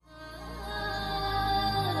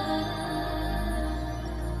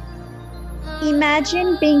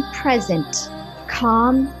Imagine being present,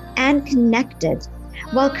 calm, and connected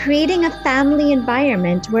while creating a family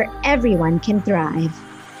environment where everyone can thrive.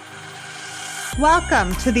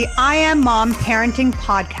 Welcome to the I Am Mom Parenting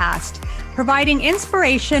Podcast, providing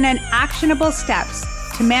inspiration and actionable steps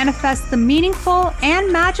to manifest the meaningful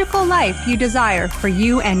and magical life you desire for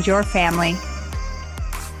you and your family.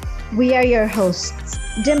 We are your hosts,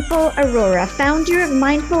 Dimple Arora, founder of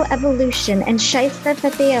Mindful Evolution, and Shaista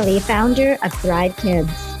Fateh Ali, founder of Thrive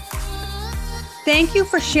Kids. Thank you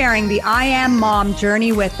for sharing the I Am Mom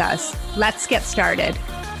journey with us. Let's get started.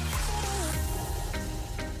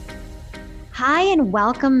 Hi, and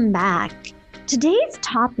welcome back. Today's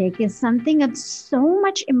topic is something of so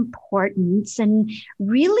much importance and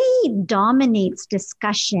really dominates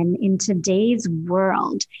discussion in today's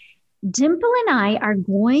world. Dimple and I are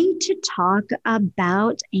going to talk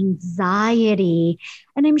about anxiety.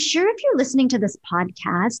 And I'm sure if you're listening to this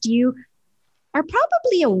podcast, you are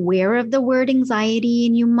probably aware of the word anxiety,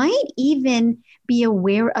 and you might even be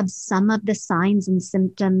aware of some of the signs and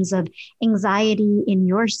symptoms of anxiety in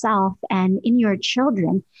yourself and in your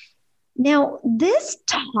children. Now, this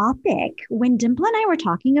topic, when Dimple and I were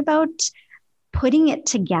talking about putting it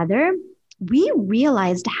together, we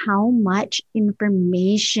realized how much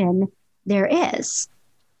information there is.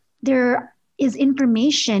 There is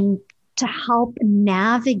information to help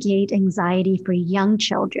navigate anxiety for young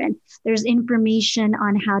children. There's information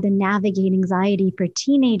on how to navigate anxiety for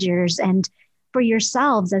teenagers and for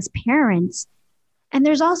yourselves as parents. And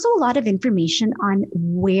there's also a lot of information on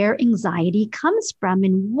where anxiety comes from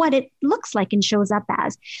and what it looks like and shows up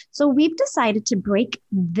as. So we've decided to break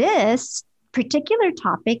this particular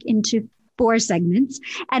topic into 4 segments.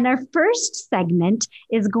 And our first segment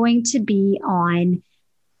is going to be on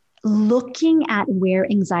looking at where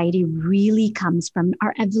anxiety really comes from,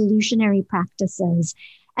 our evolutionary practices,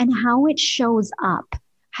 and how it shows up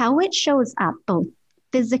both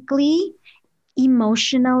physically,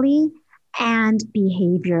 emotionally, and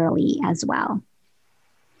behaviorally as well.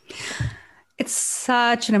 It's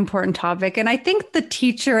such an important topic. And I think the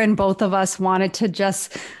teacher in both of us wanted to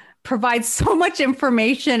just provide so much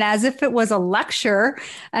information as if it was a lecture.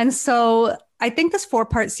 And so I think this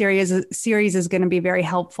 4-part series is going to be very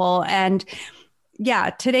helpful. And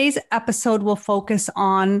yeah, today's episode will focus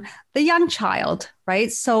on the young child,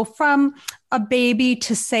 right? So from a baby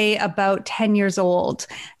to say about 10 years old,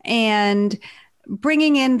 and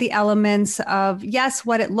bringing in the elements of, yes,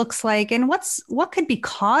 what it looks like and what could be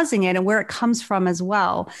causing it and where it comes from as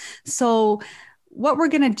well. So what we're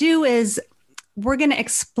going to do is we're going to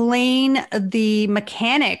explain the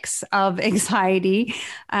mechanics of anxiety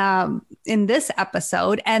in this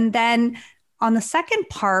episode. And then on the second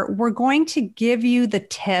part, we're going to give you the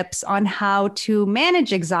tips on how to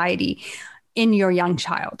manage anxiety in your young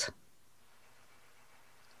child.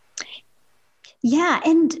 Yeah.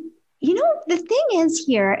 And you know, the thing is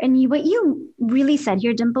here, and what you really said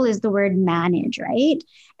here, Dimple, is the word manage, right?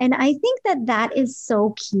 And I think that is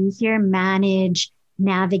so key here, manage,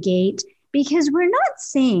 navigate, because we're not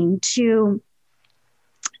saying to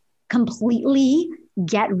completely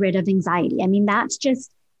get rid of anxiety. I mean, that's just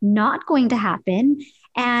not going to happen,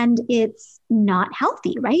 and it's not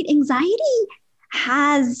healthy, right? Anxiety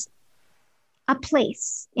has a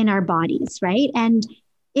place in our bodies, right? And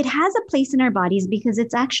it has a place in our bodies because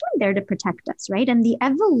it's actually there to protect us, right? And the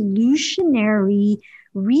evolutionary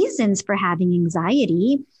reasons for having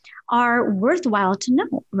anxiety are worthwhile to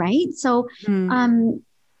know, right? So,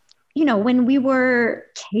 you know, when we were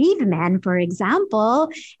cavemen, for example,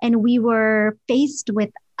 and we were faced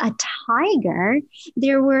with a tiger,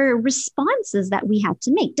 there were responses that we had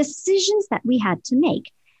to make, decisions that we had to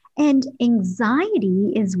make. And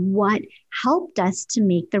anxiety is what helped us to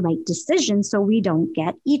make the right decision so we don't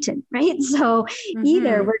get eaten, right? So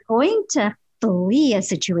either we're going to flee a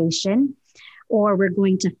situation, or we're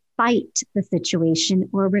going to fight the situation,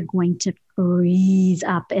 or we're going to freeze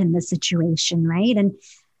up in the situation, right? And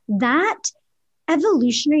that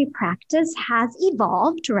evolutionary practice has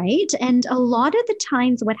evolved, right? And a lot of the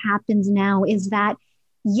times what happens now is that,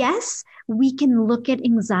 yes, we can look at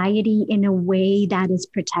anxiety in a way that is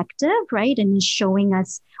protective, right? And is showing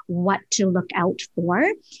us what to look out for.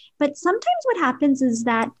 But sometimes what happens is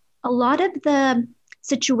that a lot of the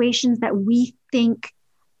situations that we think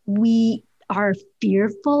we are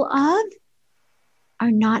fearful of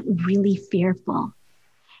are not really fearful.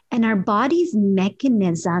 And our body's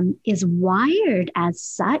mechanism is wired as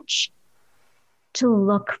such to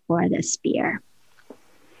look for this fear.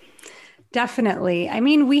 Definitely. I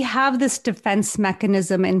mean, we have this defense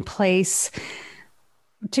mechanism in place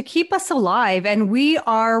to keep us alive. And we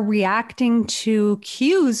are reacting to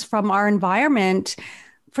cues from our environment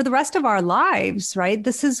for the rest of our lives, right?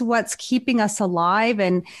 This is what's keeping us alive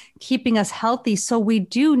and keeping us healthy. So we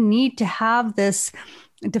do need to have this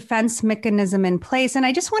defense mechanism in place. And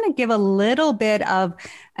I just want to give a little bit of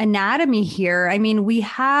anatomy here. I mean, we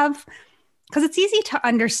have, because it's easy to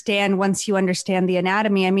understand once you understand the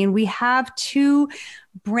anatomy. I mean, we have two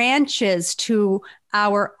branches to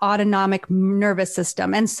our autonomic nervous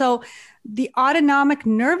system. And so the autonomic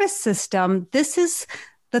nervous system, this is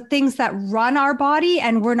the things that run our body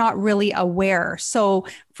and we're not really aware. So,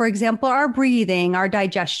 for example, our breathing, our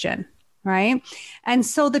digestion, right? And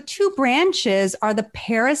so the two branches are the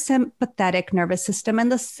parasympathetic nervous system and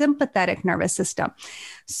the sympathetic nervous system.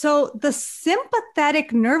 So the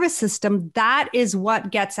sympathetic nervous system, that is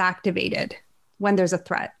what gets activated when there's a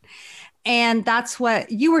threat. And that's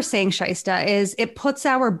what you were saying, Shaista, is it puts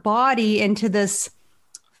our body into this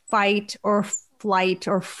fight or flight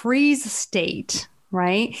or freeze state,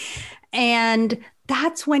 right? And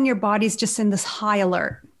that's when your body's just in this high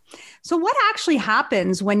alert. So what actually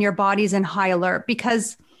happens when your body's in high alert?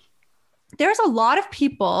 Because there's a lot of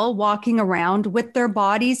people walking around with their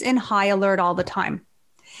bodies in high alert all the time.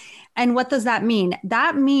 And what does that mean?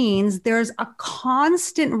 That means there's a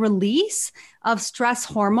constant release of stress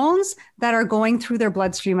hormones that are going through their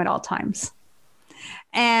bloodstream at all times.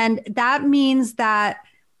 And that means that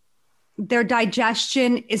their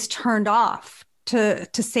digestion is turned off to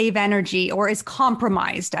save energy, or is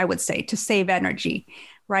compromised, I would say, to save energy,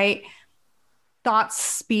 right? Thoughts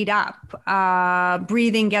speed up,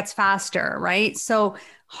 breathing gets faster, right? So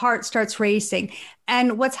heart starts racing.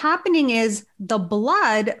 And what's happening is the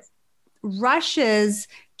blood rushes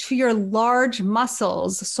to your large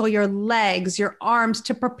muscles, so your legs, your arms,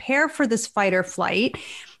 to prepare for this fight or flight.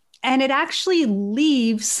 And it actually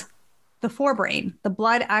leaves the forebrain. The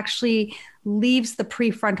blood actually leaves the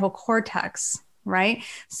prefrontal cortex, right?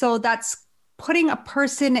 So that's putting a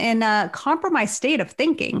person in a compromised state of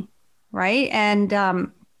thinking, right?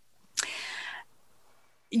 And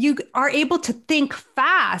you are able to think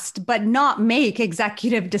fast, but not make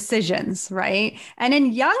executive decisions, right? And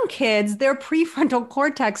in young kids, their prefrontal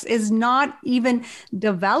cortex is not even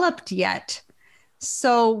developed yet.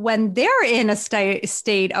 So when they're in a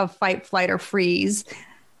state of fight, flight, or freeze,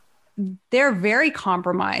 they're very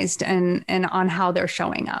compromised and on how they're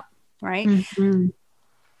showing up, right? Mm-hmm.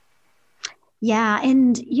 Yeah.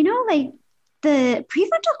 And, like the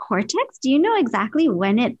prefrontal cortex, do you know exactly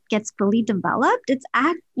when it gets fully developed? It's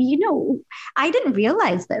I didn't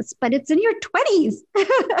realize this, but it's in your 20s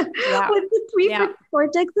Yeah. when the prefrontal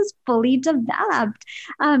cortex is fully developed.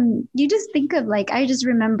 You just think of I just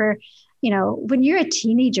remember, when you're a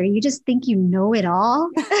teenager, you just think you know it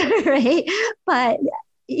all, right? But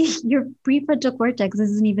your prefrontal cortex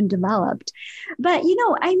isn't even developed. But,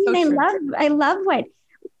 I love what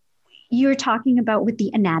you're talking about with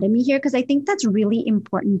the anatomy here, because I think that's really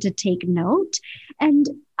important to take note. And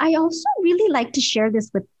I also really like to share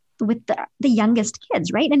this with the youngest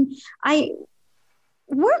kids, right? And I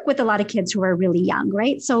work with a lot of kids who are really young,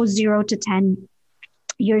 right? So 0 to 10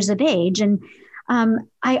 years of age. And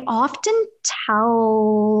I often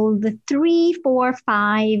tell the 3, 4,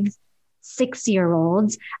 5,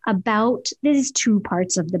 6-year-olds about these two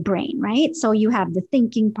parts of the brain, right? So you have the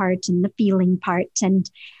thinking part and the feeling part,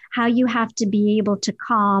 and how you have to be able to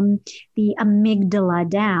calm the amygdala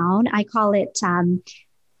down. I call it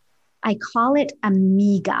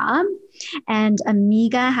amiga, and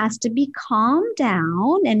amiga has to be calmed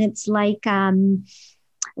down, and it's like a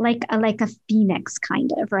phoenix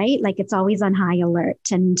kind of, right? Like it's always on high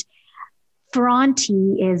alert. And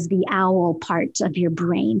Fronti is the owl part of your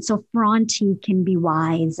brain. So Fronti can be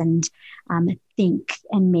wise and think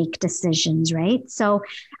and make decisions, right? So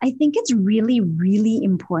I think it's really, really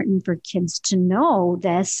important for kids to know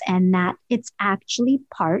this, and that it's actually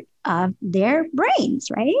part of their brains,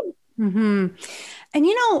 right? Mm-hmm. And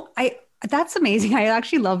that's amazing. I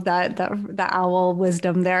actually love the owl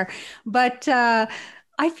wisdom there. But I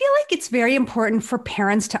feel like it's very important for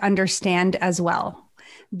parents to understand as well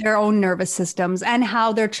their own nervous systems and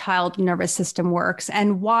how their child nervous system works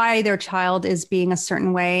and why their child is being a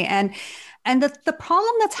certain way. And the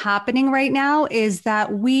problem that's happening right now is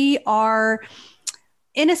that we are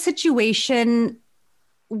in a situation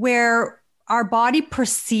where our body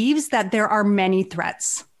perceives that there are many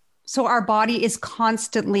threats. So our body is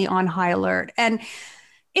constantly on high alert. And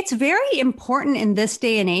it's very important in this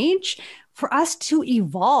day and age for us to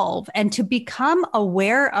evolve and to become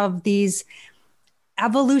aware of these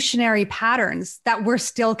evolutionary patterns that we're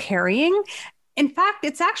still carrying. In fact,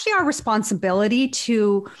 it's actually our responsibility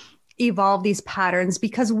to evolve these patterns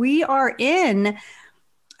because we are in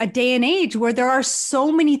a day and age where there are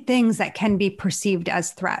so many things that can be perceived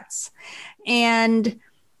as threats. And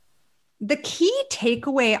the key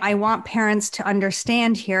takeaway I want parents to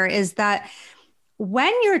understand here is that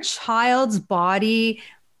when your child's body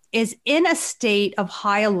is in a state of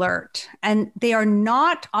high alert and they are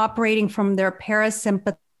not operating from their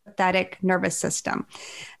parasympathetic nervous system,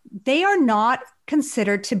 they are not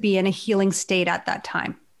considered to be in a healing state at that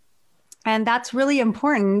time. And that's really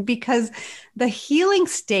important because the healing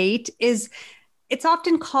state it's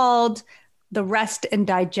often called the rest and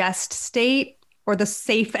digest state or the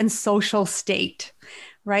safe and social state,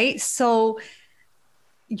 right? So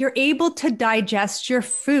you're able to digest your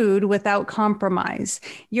food without compromise.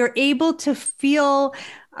 You're able to feel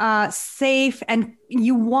safe, and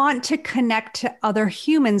you want to connect to other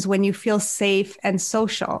humans when you feel safe and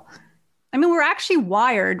social. I mean, we're actually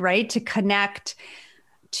wired, right, to connect,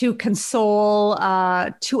 to console,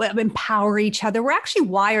 to empower each other. We're actually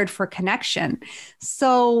wired for connection.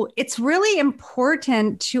 So it's really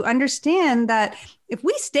important to understand that if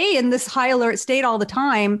we stay in this high alert state all the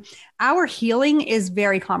time, our healing is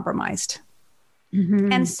very compromised.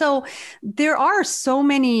 Mm-hmm. And so there are so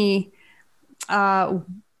many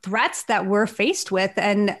threats that we're faced with.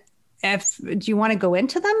 And do you want to go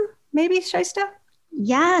into them maybe, Shaista?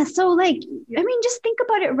 Yeah. So just think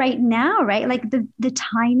about it right now, right? Like the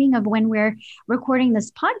timing of when we're recording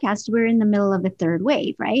this podcast, we're in the middle of a third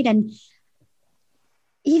wave, right? And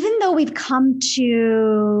even though we've come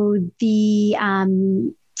to the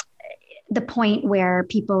point where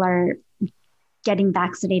people are getting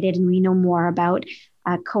vaccinated and we know more about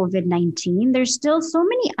COVID-19, there's still so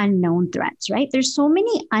many unknown threats, right? There's so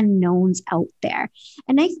many unknowns out there.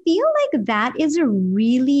 And I feel like that is a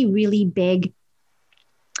really, really big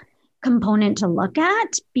component to look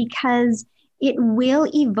at because it will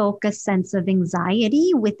evoke a sense of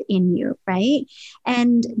anxiety within you, right?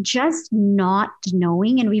 And just not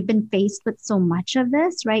knowing, and we've been faced with so much of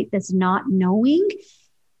this, right? This not knowing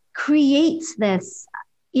creates this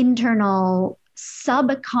internal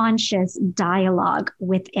subconscious dialogue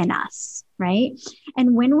within us, right?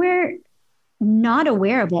 And when we're not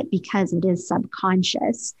aware of it because it is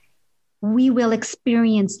subconscious, we will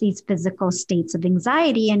experience these physical states of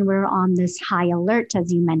anxiety and we're on this high alert,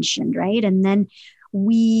 as you mentioned, right? And then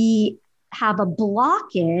we have a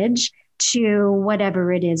blockage to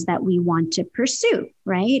whatever it is that we want to pursue,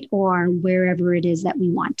 right? Or wherever it is that we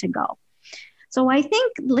want to go. So I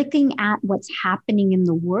think looking at what's happening in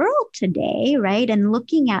the world today, right? And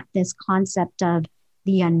looking at this concept of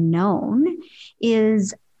the unknown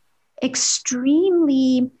is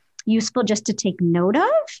extremely useful just to take note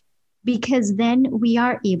of, because then we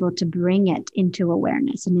are able to bring it into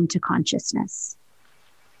awareness and into consciousness.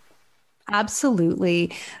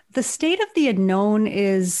 Absolutely. The state of the unknown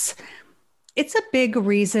it's a big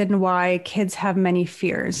reason why kids have many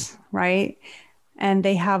fears, right? And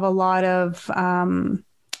they have a lot of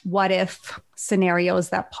what if scenarios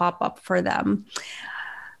that pop up for them.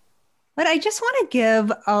 But I just want to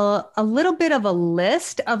give a little bit of a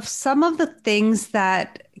list of some of the things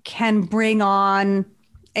that can bring on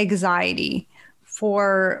anxiety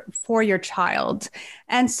for your child.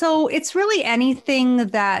 And so it's really anything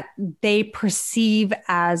that they perceive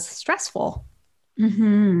as stressful.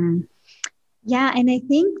 Mm-hmm. Yeah. And I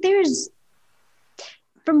think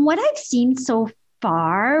from what I've seen so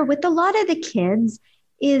far with a lot of the kids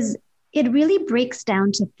is it really breaks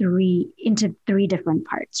down into three different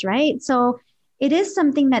parts, right? So it is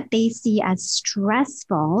something that they see as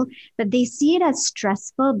stressful, but they see it as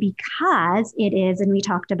stressful because it is, and we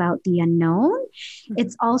talked about the unknown.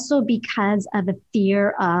 It's also because of a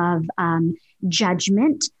fear of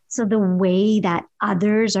judgment. So the way that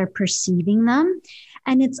others are perceiving them.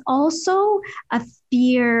 And it's also a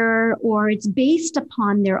fear, or it's based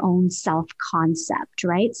upon their own self-concept,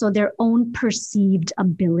 right? So their own perceived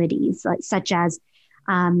abilities, such as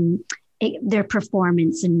their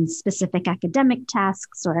performance in specific academic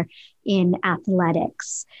tasks or in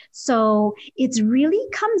athletics. So it really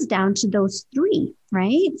comes down to those three,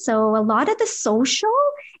 right? So a lot of the social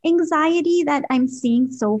anxiety that I'm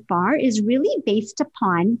seeing so far is really based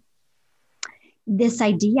upon this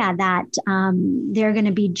idea that they're going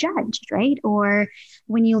to be judged, right? Or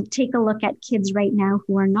when you take a look at kids right now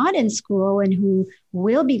who are not in school and who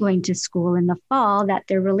will be going to school in the fall, that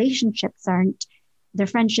their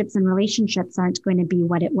friendships and relationships aren't going to be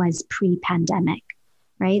what it was pre-pandemic,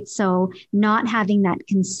 right? So not having that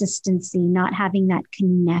consistency, not having that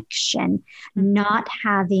connection, not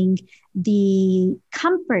having the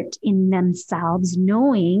comfort in themselves,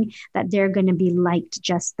 knowing that they're going to be liked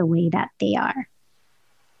just the way that they are.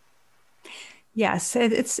 Yes,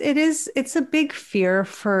 it's a big fear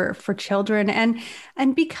for children,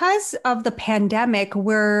 and because of the pandemic,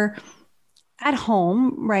 we're at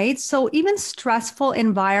home, right? So even stressful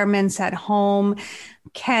environments at home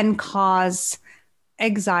can cause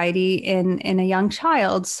anxiety in a young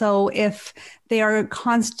child. So if they are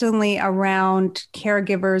constantly around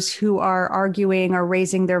caregivers who are arguing or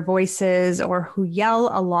raising their voices or who yell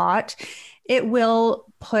a lot, it will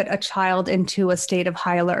put a child into a state of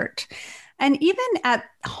high alert. And even at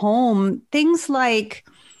home, things like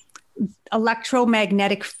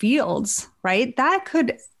electromagnetic fields, right? That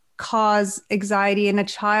could cause anxiety in a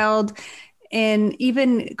child and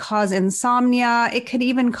even cause insomnia. It could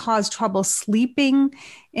even cause trouble sleeping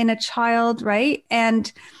in a child, right?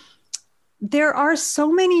 And there are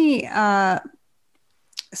so many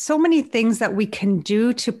things that we can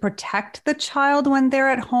do to protect the child when they're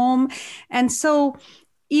at home. And so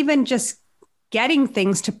even just getting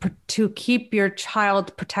things to keep your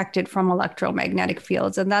child protected from electromagnetic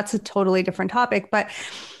fields, and that's a totally different topic. But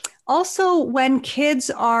also when kids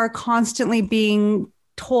are constantly being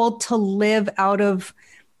told to live out of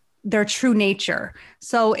their true nature.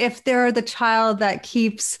 So if they're the child that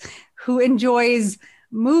who enjoys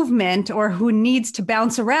movement or who needs to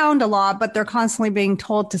bounce around a lot, but they're constantly being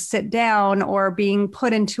told to sit down or being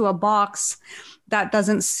put into a box that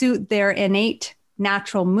doesn't suit their innate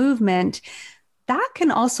natural movement, that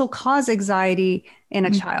can also cause anxiety in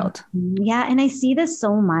a child. Yeah. And I see this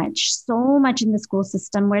so much in the school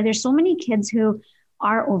system where there's so many kids who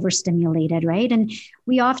are overstimulated, right? And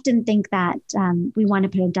we often think that we want to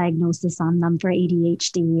put a diagnosis on them for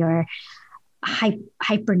ADHD or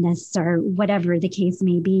hyperness or whatever the case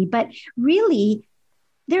may be. But really,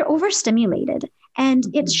 they're overstimulated and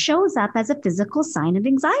it shows up as a physical sign of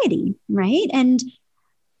anxiety, right? And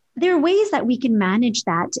there are ways that we can manage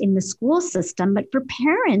that in the school system, but for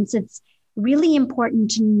parents, it's really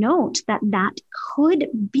important to note that that could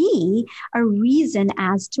be a reason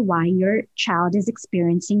as to why your child is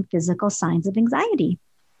experiencing physical signs of anxiety.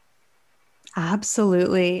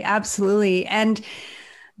 Absolutely. Absolutely. And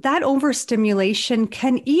that overstimulation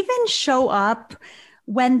can even show up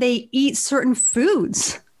when they eat certain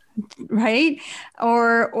foods, right?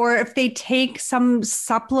 Or if they take some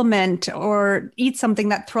supplement or eat something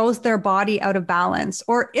that throws their body out of balance,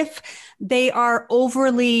 or if they are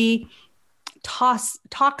overly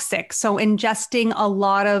toxic, so ingesting a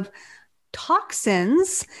lot of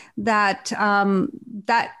toxins that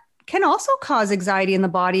can also cause anxiety in the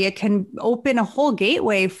body. It can open a whole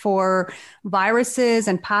gateway for viruses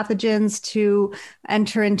and pathogens to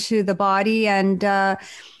enter into the body. And a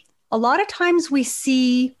lot of times we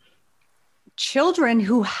see children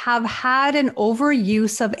who have had an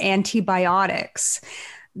overuse of antibiotics.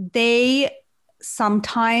 They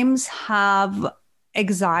sometimes have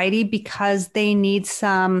anxiety because they need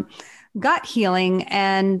some gut healing.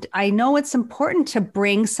 And I know it's important to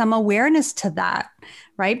bring some awareness to that,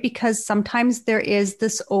 right? Because sometimes there is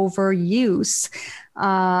this overuse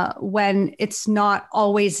when it's not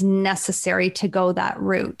always necessary to go that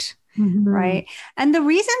route, right? And the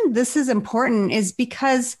reason this is important is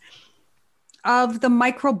because of the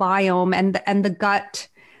microbiome and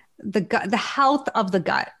the health of the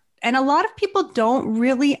gut. And a lot of people don't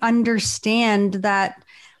really understand that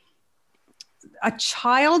a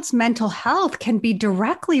child's mental health can be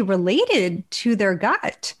directly related to their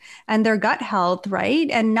gut and their gut health, right?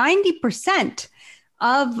 And 90%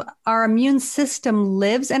 of our immune system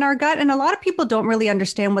lives in our gut. And a lot of people don't really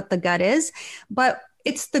understand what the gut is, but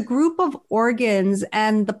it's the group of organs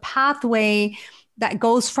and the pathway that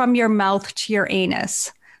goes from your mouth to your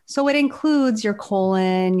anus. So it includes your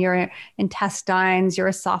colon, your intestines, your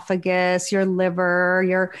esophagus, your liver,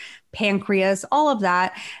 your pancreas, all of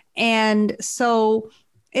that. And so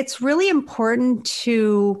it's really important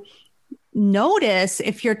to notice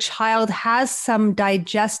if your child has some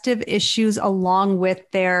digestive issues along with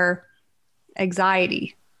their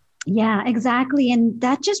anxiety. Yeah, exactly. And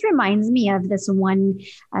that just reminds me of this one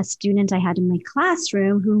student I had in my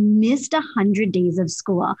classroom who missed 100 days of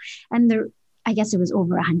school. And I guess it was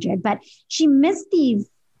over 100, but she missed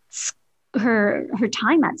her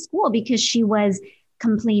time at school because she was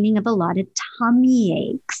complaining of a lot of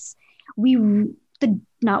tummy aches. But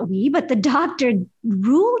the doctor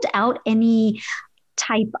ruled out any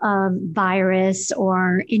type of virus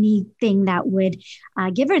or anything that would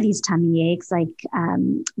give her these tummy aches, like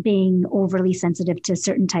being overly sensitive to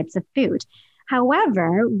certain types of food.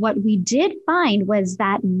 However, what we did find was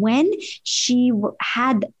that when she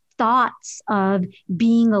had thoughts of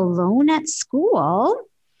being alone at school,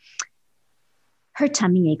 her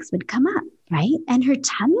tummy aches would come up, right? And her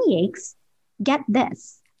tummy aches, get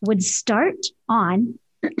this, would start on,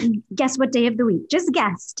 guess what day of the week? Just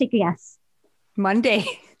guess. Take a guess. Monday.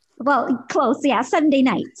 Well, close. Yeah. Sunday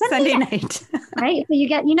night. Sunday night. Right. So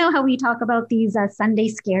you know how we talk about these Sunday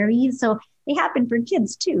scaries. So they happen for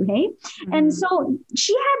kids too. Hey. Mm-hmm. And so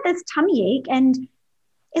she had this tummy ache and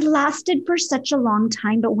it lasted for such a long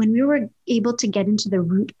time. But when we were able to get into the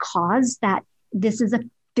root cause that this is a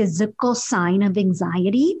physical sign of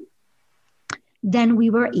anxiety, then we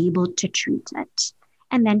were able to treat it.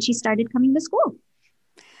 And then she started coming to school.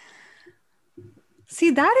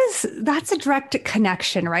 See, that's a direct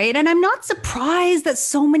connection, right? And I'm not surprised that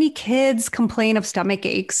so many kids complain of stomach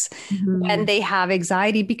aches when they have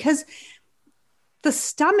anxiety, because the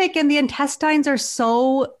stomach and the intestines are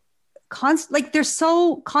so they're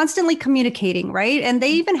so constantly communicating, right? And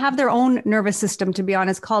they even have their own nervous system, to be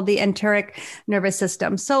honest, called the enteric nervous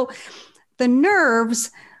system. So the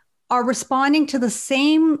nerves are responding to the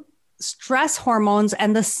same stress hormones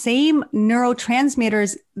and the same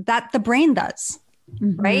neurotransmitters that the brain does.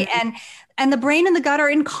 Right. And the brain and the gut are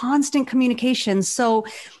in constant communication. So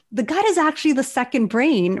the gut is actually the second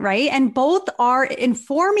brain, right? And both are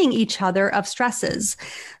informing each other of stresses.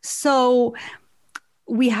 So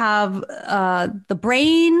we have the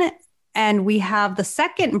brain and we have the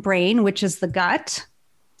second brain, which is the gut.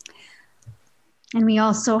 And we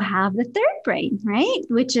also have the third brain, right?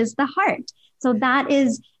 Which is the heart. So that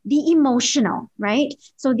is the emotional, right?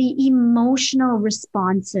 So the emotional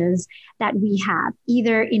responses that we have,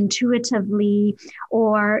 either intuitively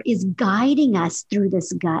or is guiding us through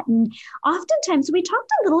this gut. And oftentimes we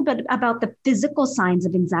talked a little bit about the physical signs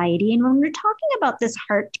of anxiety. And when we're talking about this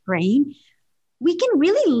heart brain, we can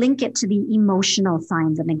really link it to the emotional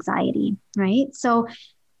signs of anxiety, right? So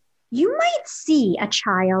you might see a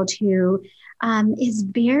child who is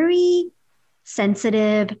very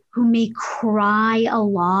sensitive, who may cry a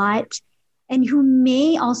lot, and who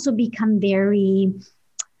may also become very,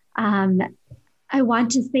 I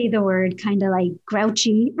want to say the word kind of like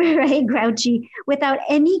grouchy, right? Grouchy without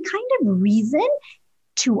any kind of reason.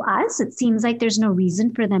 To us, it seems like there's no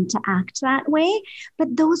reason for them to act that way,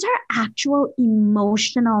 but those are actual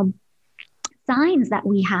emotional signs that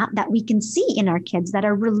we have, that we can see in our kids that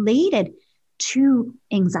are related to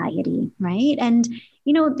anxiety, right? And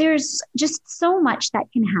you know, there's just so much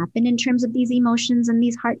that can happen in terms of these emotions and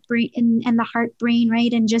these heart brain and the heart brain,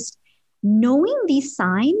 right? And just knowing these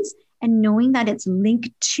signs and knowing that it's linked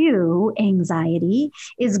to anxiety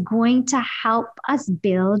is going to help us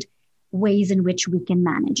build ways in which we can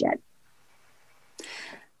manage it.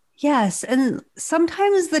 Yes. And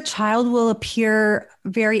sometimes the child will appear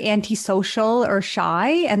very antisocial or shy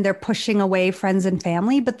and they're pushing away friends and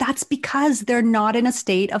family, but that's because they're not in a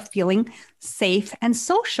state of feeling safe and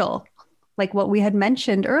social, like what we had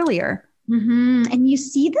mentioned earlier. And you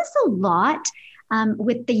see this a lot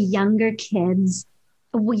with the younger kids.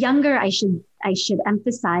 Younger, I should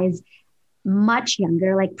emphasize, much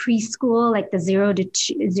younger, like preschool, like the 0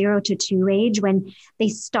 to 2 age, when they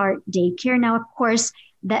start daycare. Now, of course,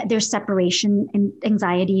 that there's separation and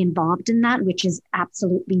anxiety involved in that, which is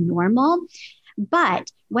absolutely normal.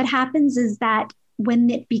 But what happens is that when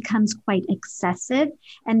it becomes quite excessive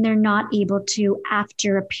and they're not able to,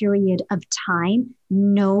 after a period of time,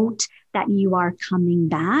 note that you are coming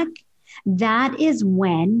back, that is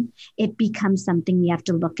when it becomes something we have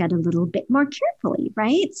to look at a little bit more carefully,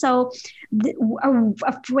 right? So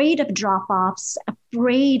afraid of drop-offs,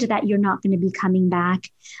 afraid that you're not going to be coming back,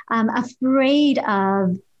 afraid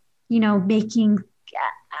of, making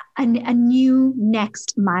a new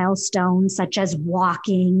next milestone, such as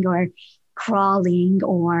walking or crawling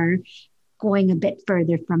or going a bit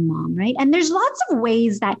further from mom, right? And there's lots of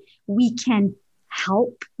ways that we can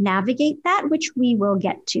help navigate that, which we will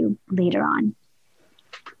get to later on.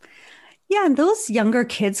 Yeah, and those younger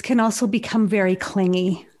kids can also become very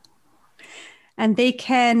clingy. And they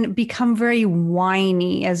can become very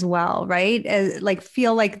whiny as well, right? Like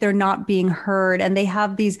feel like they're not being heard. And they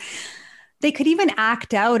have they could even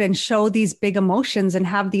act out and show these big emotions and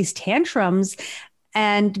have these tantrums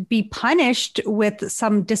and be punished with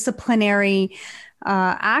some disciplinary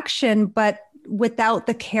action, but without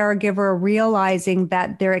the caregiver realizing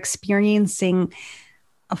that they're experiencing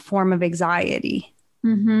a form of anxiety.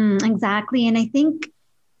 Exactly. And I think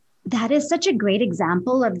that is such a great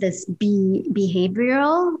example of this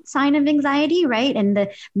behavioral sign of anxiety, right? And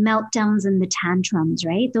the meltdowns and the tantrums,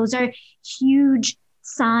 right? Those are huge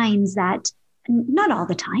signs that, not all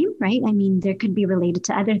the time, right? I mean, there could be related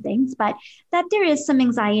to other things, but that there is some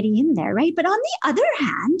anxiety in there, right? But on the other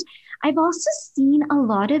hand, I've also seen a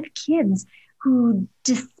lot of kids who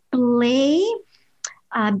display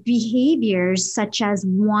behaviors such as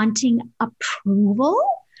wanting approval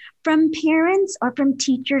from parents or from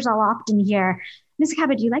teachers, I'll often hear, Ms.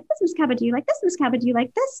 Cabot, do you like this? Ms. Cabot, do you like this? Ms. Cabot, do you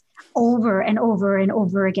like this? Over and over and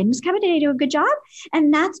over again. Ms. Cabot, did I do a good job?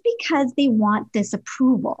 And that's because they want this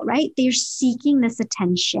approval, right? They're seeking this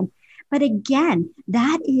attention. But again,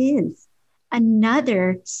 that is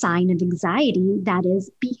another sign of anxiety that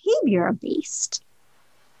is behavior based.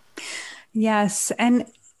 Yes. And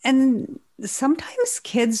sometimes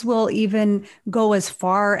kids will even go as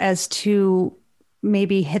far as to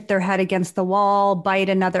maybe hit their head against the wall, bite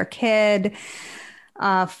another kid,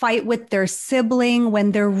 fight with their sibling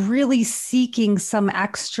when they're really seeking some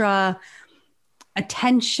extra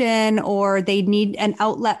attention, or they need an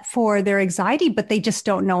outlet for their anxiety, but they just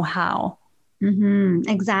don't know how. Mm-hmm,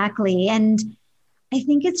 exactly. And I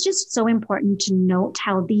think it's just so important to note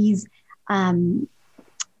how these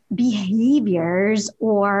behaviors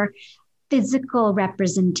or physical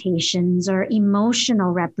representations or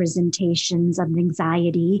emotional representations of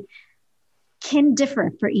anxiety can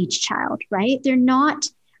differ for each child, right? They're not,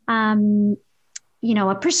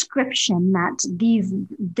 a prescription that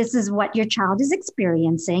this is what your child is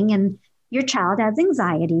experiencing and your child has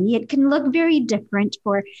anxiety. It can look very different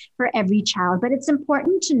for every child, but it's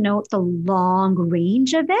important to note the long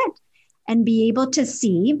range of it and be able to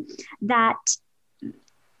see that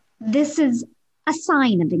this is a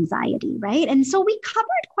sign of anxiety, right? And so we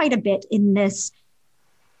covered quite a bit in this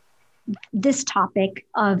topic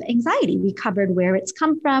of anxiety. We covered where it's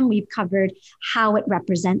come from. We've covered how it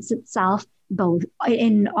represents itself, both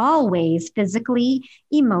in all ways, physically,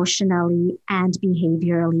 emotionally, and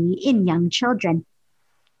behaviorally in young children.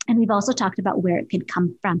 And we've also talked about where it could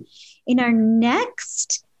come from. In our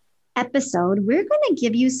next episode, we're going to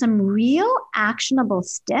give you some real actionable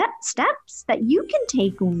steps that you can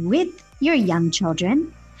take with your young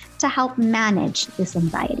children to help manage this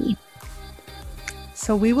anxiety.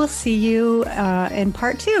 So we will see you in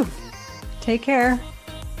part 2. Take care.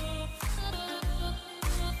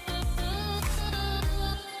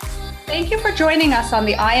 Thank you for joining us on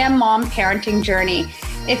the I Am Mom parenting journey.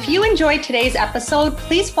 If you enjoyed today's episode,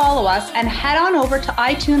 please follow us and head on over to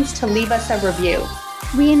iTunes to leave us a review.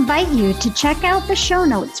 We invite you to check out the show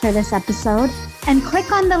notes for this episode and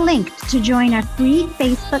click on the link to join our free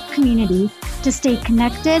Facebook community to stay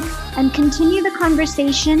connected and continue the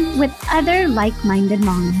conversation with other like-minded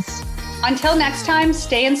moms. Until next time,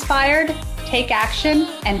 stay inspired, take action,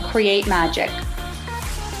 and create magic.